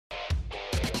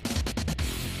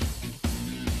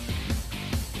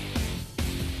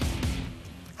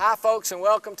Hi folks, and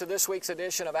welcome to this week's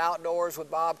edition of Outdoors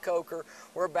with Bob Coker.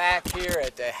 We're back here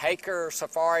at the Heacker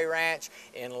Safari Ranch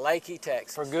in Leakey,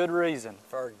 Texas. For good reason.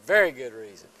 For a very good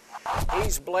reason.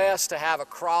 He's blessed to have a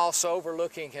cross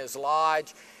overlooking his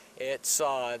lodge. It's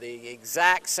the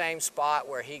exact same spot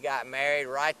where he got married,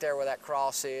 right there where that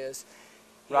cross is.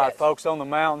 Right, folks, on the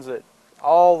mountains that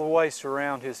all the way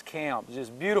surround his camp.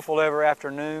 Just beautiful every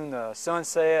afternoon, the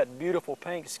sunset, beautiful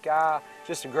pink sky,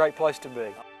 just a great place to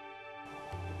be.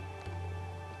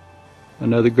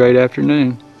 Another great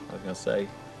afternoon. I was going to say,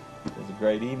 it was a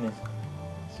great evening.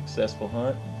 Successful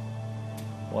hunt.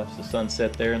 Watch the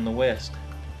sunset there in the west.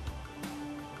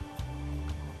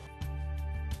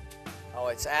 Oh,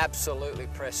 it's absolutely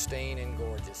pristine and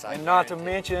gorgeous. And not to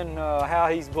mention how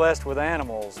he's blessed with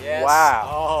animals. Yes. Wow.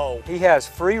 Oh. He has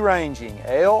free-ranging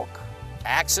elk,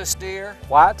 Axis deer,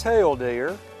 white-tailed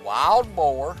deer, wild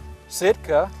boar,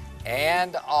 Sitka,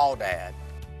 and aoudad.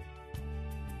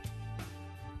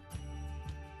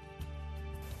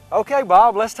 Okay,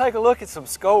 Bob, let's take a look at some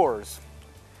scores.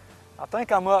 I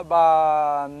think I'm up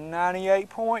by 98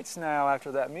 points now after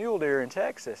that mule deer in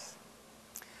Texas.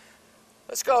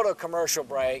 Let's go to a commercial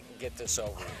break and get this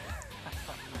over with.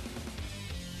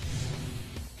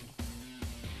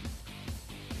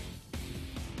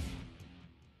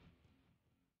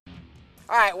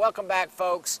 All right, welcome back,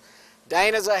 folks.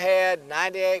 Dana's ahead,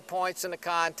 98 points in the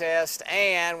contest,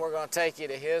 and we're going to take you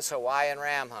to his Hawaiian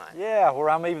ram hunt. Yeah, where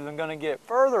I'm even going to get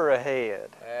further ahead.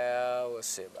 Well, we'll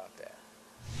see about that.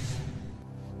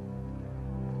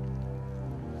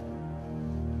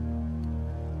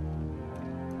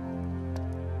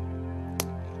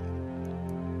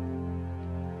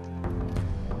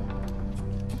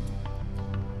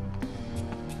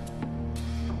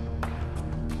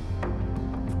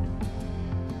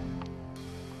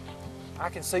 I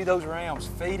can see those rams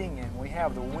feeding and we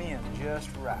have the wind just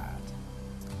right.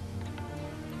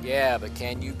 Yeah, but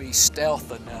can you be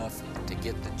stealth enough to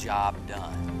get the job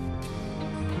done?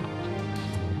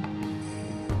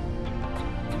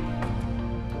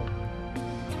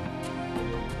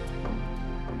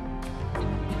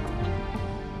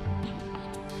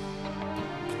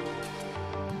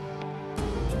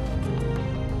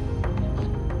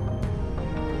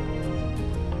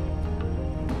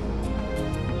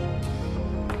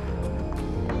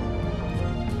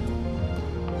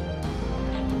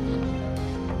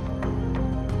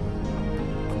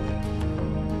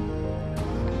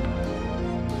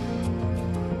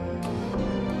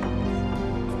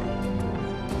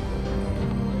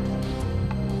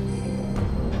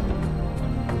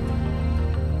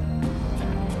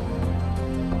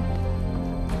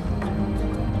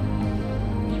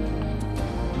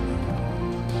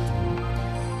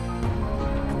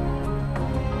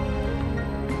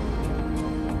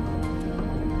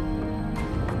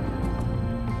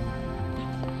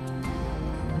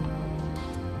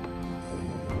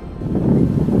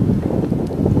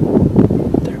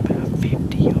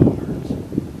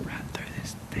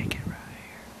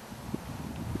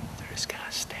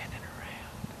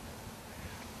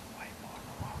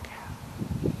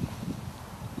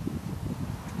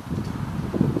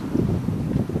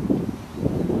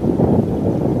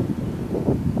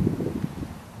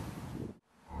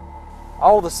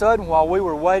 All of a sudden, while we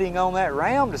were waiting on that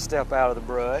ram to step out of the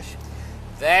brush,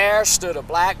 there stood a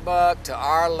black buck to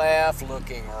our left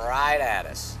looking right at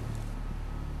us.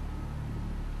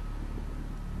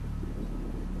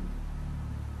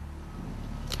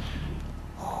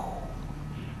 oh,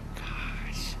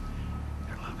 gosh,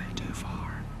 they're a little bit too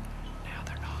far. Now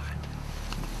they're not.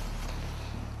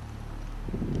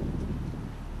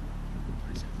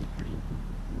 What is it, 40?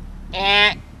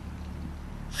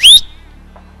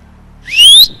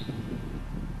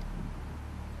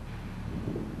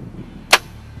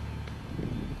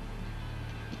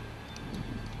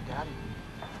 Got him.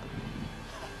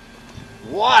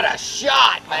 What a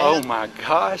shot, man! Oh my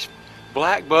gosh,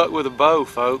 black buck with a bow,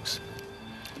 folks.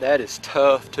 That is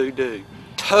tough to do.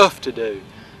 Tough to do.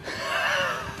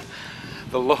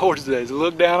 The Lord says,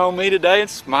 look down on me today and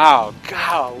smile.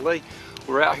 Golly,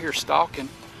 we're out here stalking.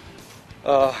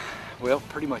 Well,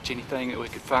 pretty much anything that we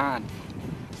could find.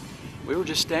 We were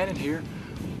just standing here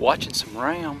watching some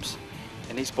rams,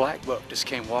 and these black buck just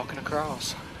came walking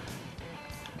across.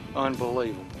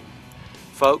 Unbelievable.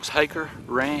 Folks, Heacker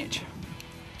Ranch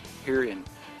here in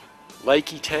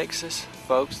Leakey, Texas.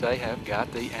 Folks, they have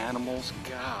got the animals.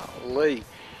 Golly.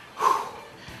 Whew.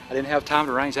 I didn't have time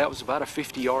to range. That was about a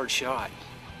 50-yard shot.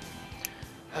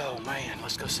 Oh man,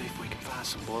 let's go see if we can find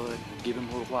some blood and give him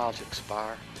a little while to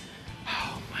expire.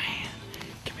 Oh man,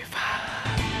 give me 5.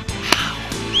 Ow.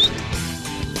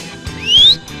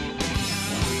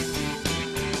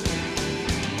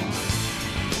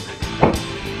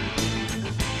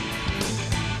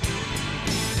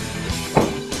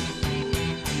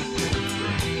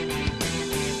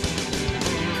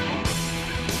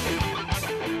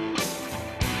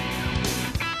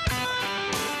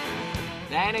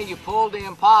 Dayna, you pulled the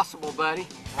impossible, buddy.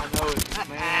 I know it,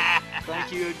 man.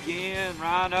 Thank you again,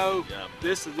 Rhino. Yeah.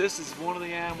 This is one of the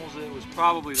animals that was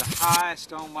probably the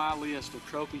highest on my list of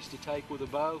trophies to take with a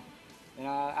bow, and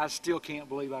I still can't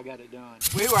believe I got it done.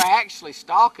 We were actually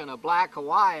stalking a black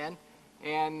Hawaiian,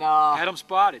 and Had them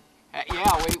spotted.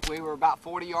 yeah, we were about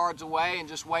 40 yards away and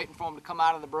just waiting for him to come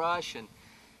out of the brush,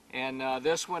 and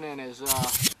this one and his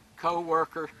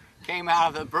co-worker came out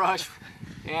of the brush,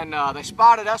 and they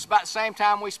spotted us about the same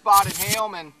time we spotted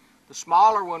him, and the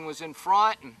smaller one was in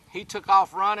front, and he took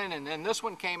off running, and then this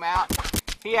one came out.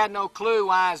 He had no clue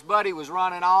why his buddy was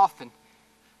running off, and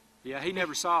Yeah, he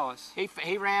never saw us.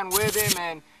 he ran with him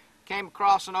and came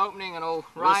across an opening, and old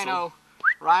Rhino,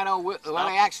 well,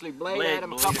 he actually bladed at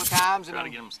him a couple of times, and trying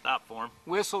to get him to stop for him.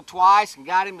 whistled twice and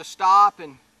got him to stop,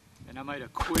 and I made a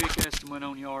quick estimate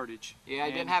on yardage. yeah,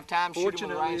 he didn't have time to shoot him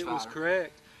with a Fortunately, it was rangefinder.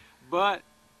 correct. But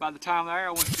by the time there,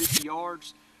 I went 50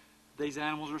 yards. These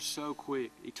animals are so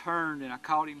quick. He turned, and I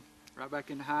caught him right back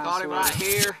in the high. Caught him right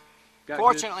here. Got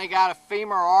Fortunately, got a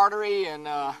femur artery, and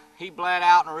he bled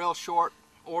out in a real short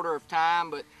order of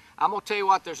time. But I'm gonna tell you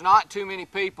what, there's not too many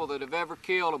people that have ever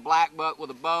killed a black buck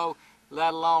with a bow,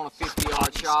 let alone a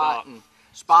 50-yard shot, and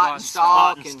spot and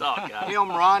stalk, and him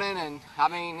running. And I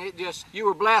mean, it just, you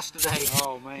were blessed today.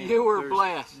 Oh man, you were there's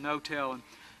blessed. No telling.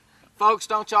 Folks,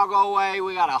 don't y'all go away.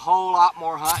 We got a whole lot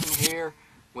more hunting here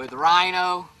with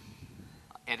Rhino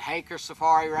at Heacker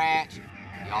Safari Ranch.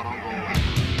 Y'all don't go away.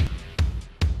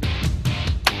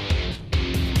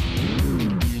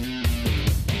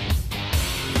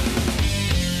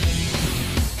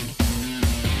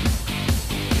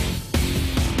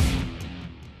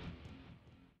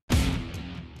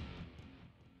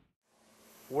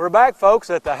 We're back, folks,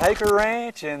 at the Heacker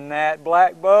Ranch, and that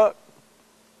black buck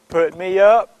put me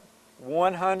up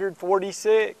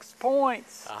 146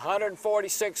 points.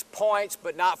 146 points,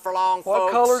 but not for long, What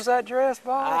folks. color's that dress,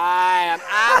 Bob? I'm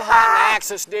hunting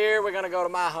axis deer. We're gonna go to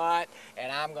my hunt,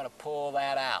 and I'm gonna pull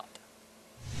that out.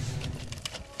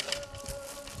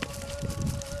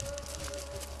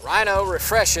 Rhino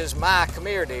refreshes my come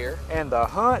here deer. And the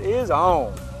hunt is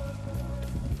on.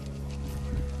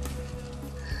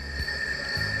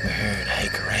 We're here at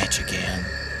Heacker Ranch again,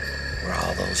 where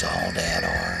all those all dad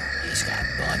are. He's got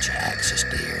a bunch of axis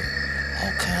deer,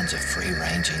 all kinds of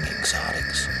free-ranging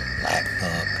exotics, black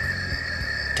buck,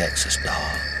 Texas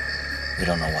dog. We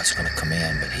don't know what's going to come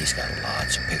in, but he's got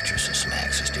lots of pictures of some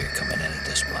axis deer coming in at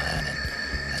this blind, and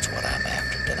that's what I'm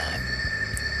after tonight.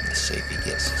 Let's see if he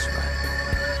gets this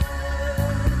right.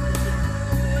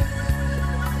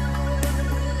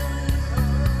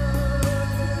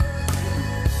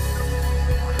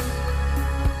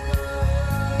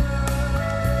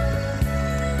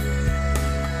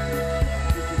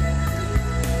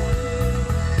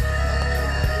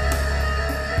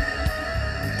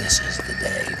 This is the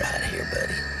day right here,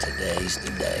 buddy. Today's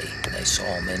the day. They saw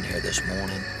him in here this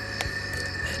morning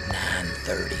at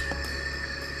 9:30.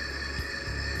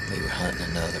 We were hunting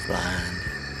another blind.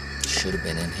 Should have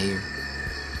been in here.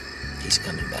 He's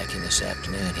coming back in this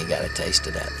afternoon. He got a taste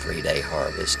of that 3-day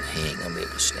harvest, and he ain't gonna be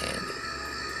able to stand it.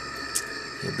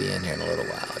 He'll be in here in a little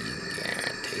while, you can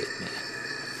guarantee it, man.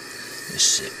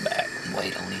 Just sit back and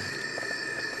wait on him.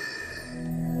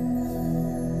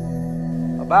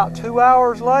 About 2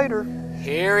 hours later,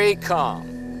 Here he comes.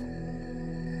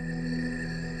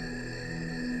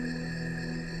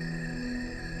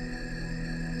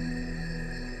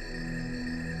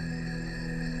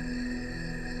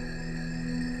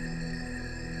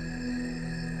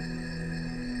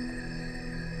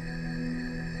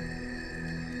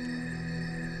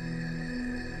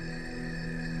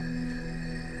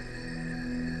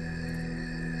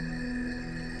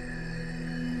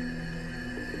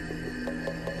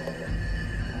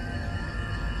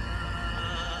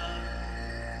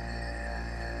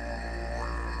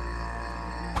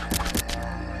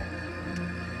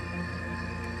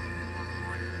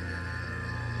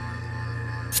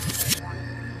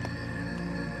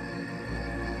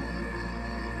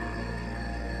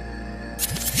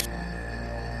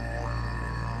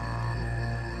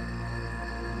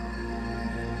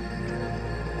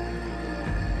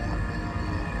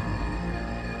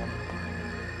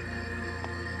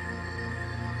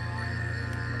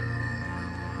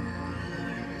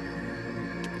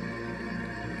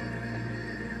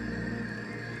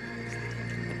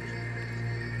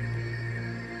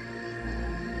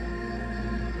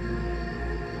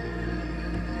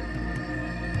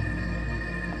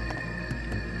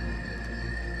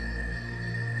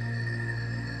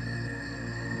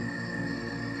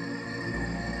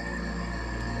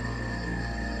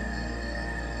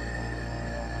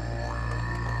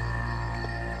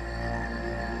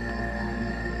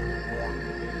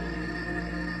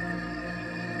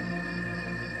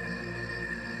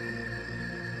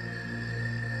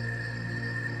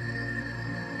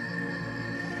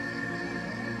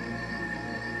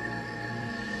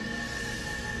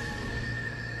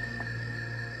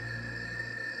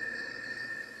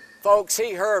 Folks,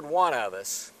 he heard one of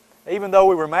us. even though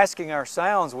we were masking our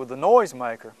sounds with the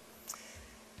noisemaker.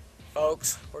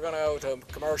 Folks, we're going to go to a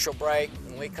commercial break.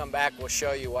 When we come back, we'll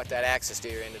show you what that axis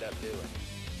deer ended up doing.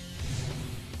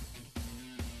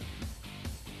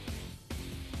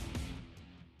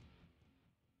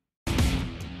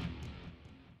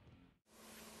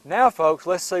 Now, folks,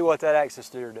 let's see what that axis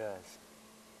deer does.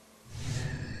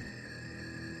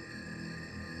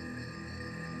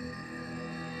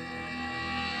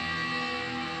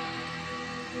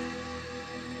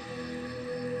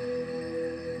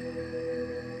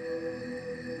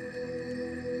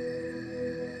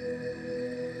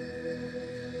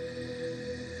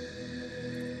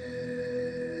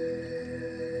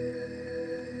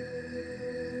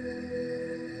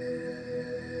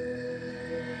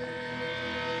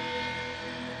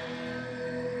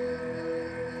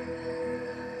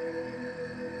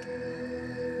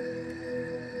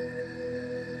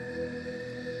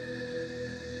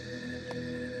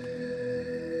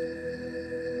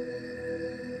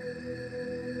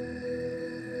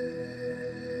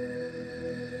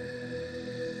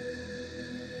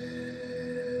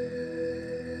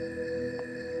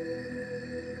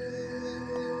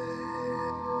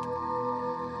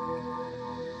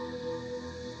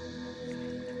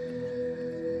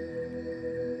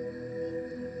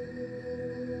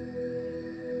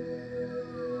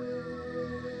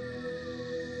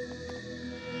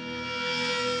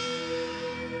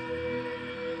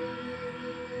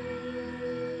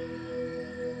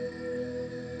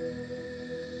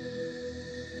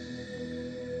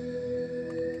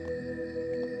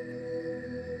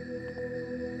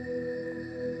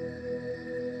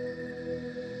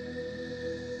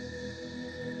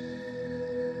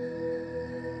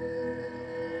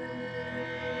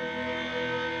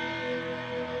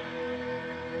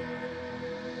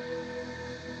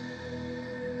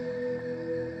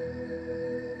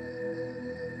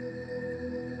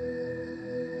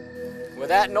 With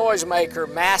that noisemaker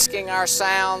masking our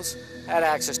sounds, that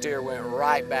axis deer went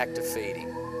right back to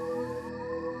feeding.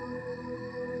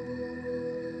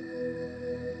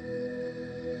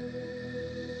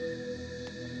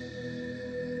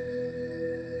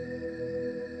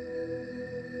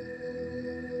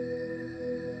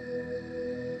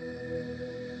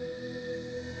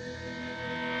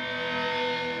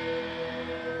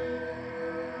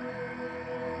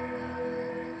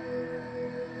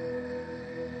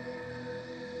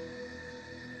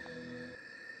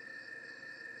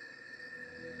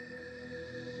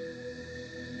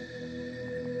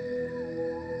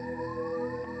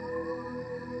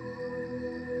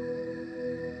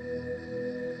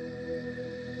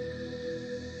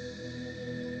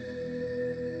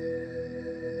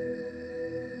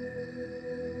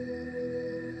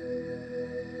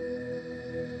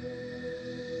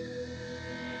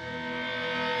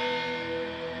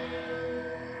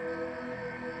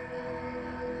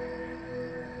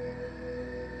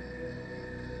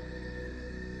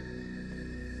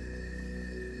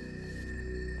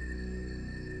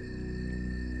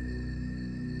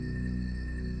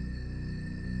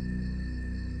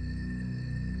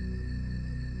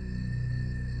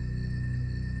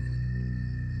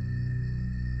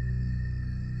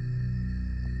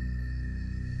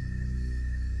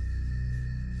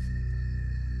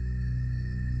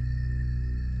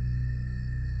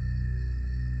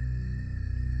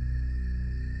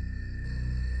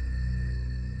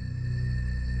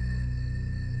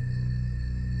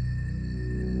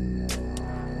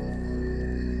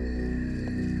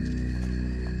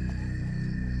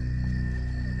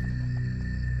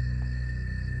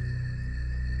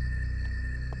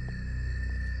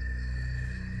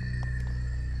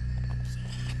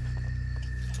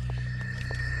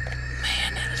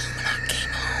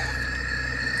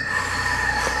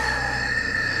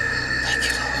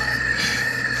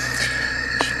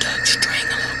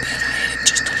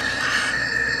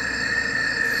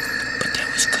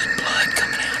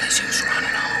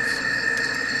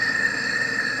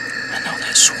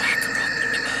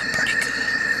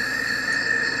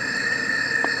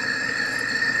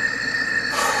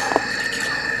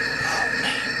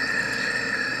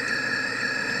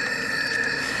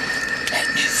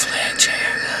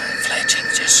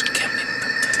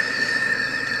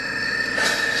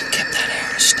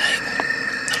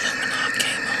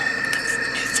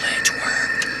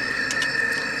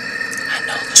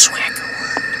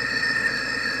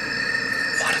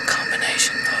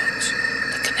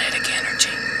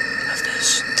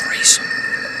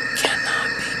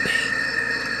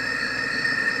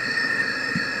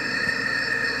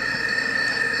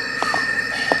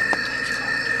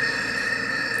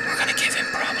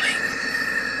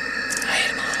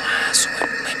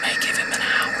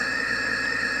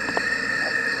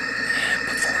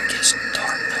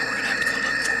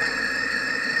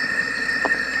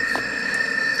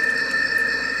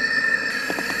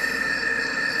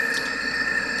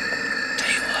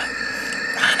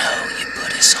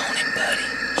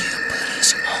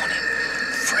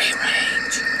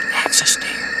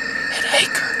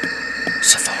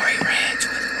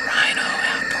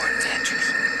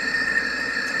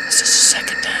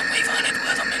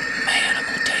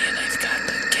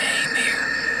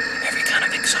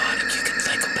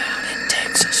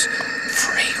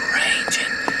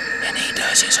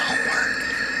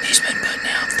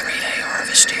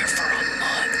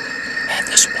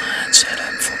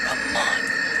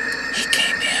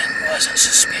 a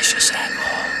suspicious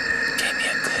animal. Gave me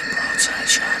a good broadside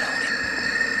shot on him.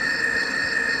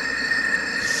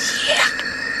 Yeah.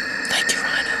 Thank you,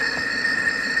 Rhino.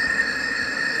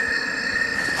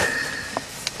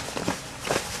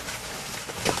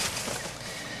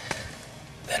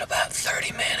 Been about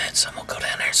 30 minutes. I'm gonna go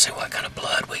down there and see what kind of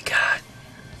blood we got.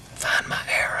 Find my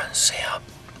arrow and see how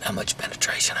much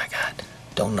penetration I got.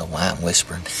 Don't know why I'm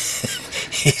whispering.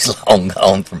 He's long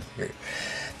gone from here.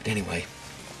 But anyway,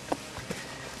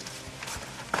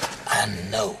 I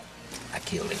know I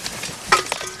killed him.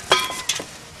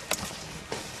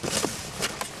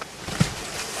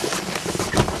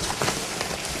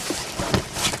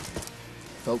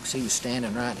 Folks, he was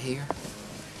standing right here,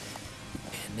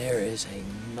 and there is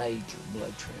a major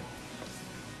blood trail.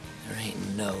 There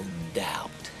ain't no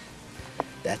doubt.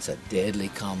 That's a deadly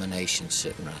combination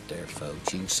sitting right there,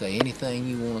 folks. You can say anything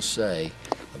you want to say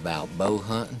about bow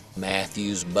hunting,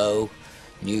 Matthews bow,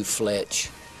 new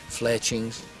fletchings,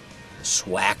 the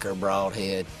Swacker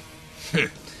broadhead.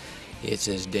 It's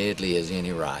as deadly as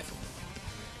any rifle.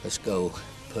 Let's go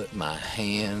put my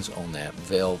hands on that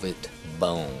velvet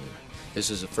bone. This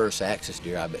is the first axis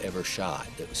deer I've ever shot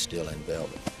that was still in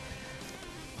velvet.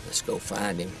 Let's go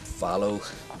find him, follow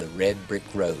the red brick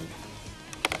road.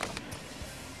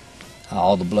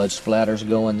 All the blood splatters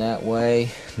going that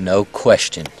way, no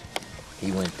question.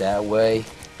 He went that way,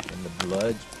 and the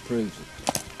blood proves it.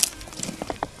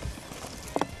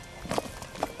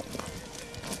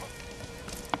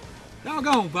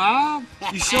 Doggone, Bob.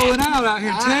 You showing out here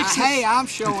in Texas. Hey, I'm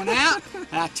showing out.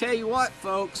 I tell you what,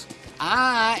 folks,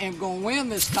 I am going to win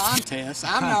this contest.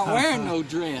 I'm not wearing no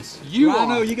dress. You I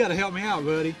know are. you got to help me out,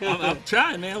 buddy. I'm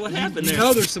trying, man. What happened You there?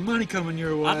 know there's some money coming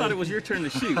your way. I thought it was your turn to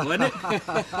shoot, wasn't it?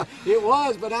 It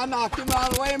was, but I knocked him out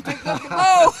of the way and picked up the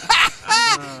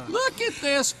bow. Look at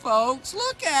this, folks.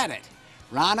 Look at it.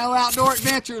 Rhino Outdoor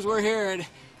Adventures. We're here at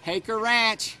Heacker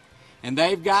Ranch, and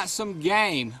they've got some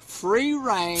game. Free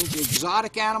range,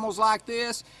 exotic animals like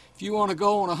this. If you want to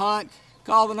go on a hunt,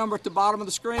 call the number at the bottom of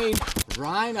the screen.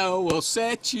 Rhino will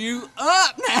set you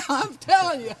up now, I'm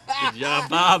telling you. Good job,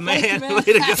 Bob, man. Thank you, man. Way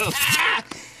to go.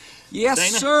 Yes,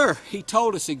 Dayna? sir. He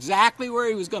told us exactly where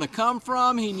he was going to come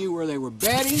from. He knew where they were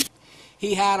bedding.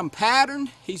 He had them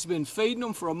patterned. He's been feeding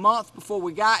them for a month before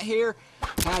we got here.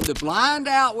 Had the blind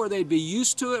out where they'd be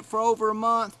used to it for over a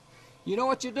month. You know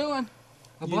what you're doing?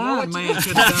 A You know blind what man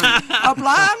could have done it. A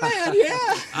blind man,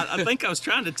 yeah. I think I was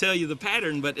trying to tell you the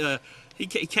pattern, but he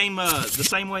came the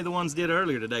same way the ones did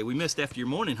earlier today. We missed after your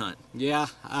morning hunt. Yeah,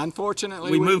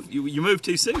 unfortunately. You moved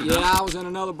too soon. Yeah, Huh? I was in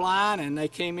another blind, and they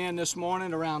came in this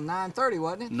morning around 9:30,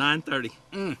 wasn't it? 9:30.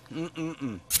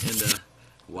 And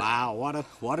Wow,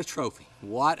 what a trophy.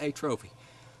 What a trophy.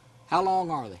 How long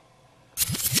are they?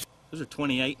 those are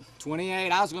 28.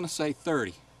 28, I was going to say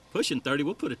 30. Pushing 30.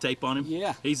 We'll put a tape on him.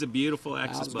 Yeah. He's a beautiful I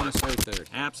axis was going buck. to say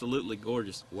 30. Absolutely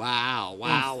gorgeous. Wow,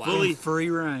 wow. Fully Free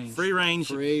range. free range.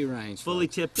 Free range. Fully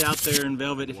folks. tipped out there in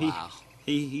velvet. If Wow.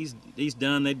 he's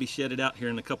done, they'd be shedded out here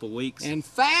in a couple weeks. And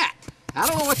fat. I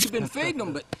don't know what you've been feeding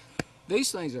them, but these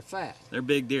things are fat. They're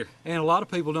big deer. And a lot of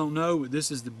people don't know, but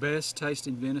this is the best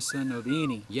tasting venison of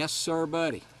any. Yes, sir,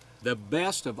 buddy. The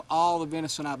best of all the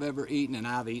venison I've ever eaten, and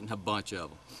I've eaten a bunch of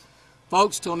them.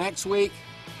 Folks, till next week,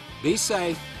 be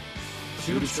safe,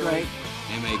 shoot 'em straight,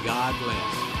 and may God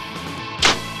bless.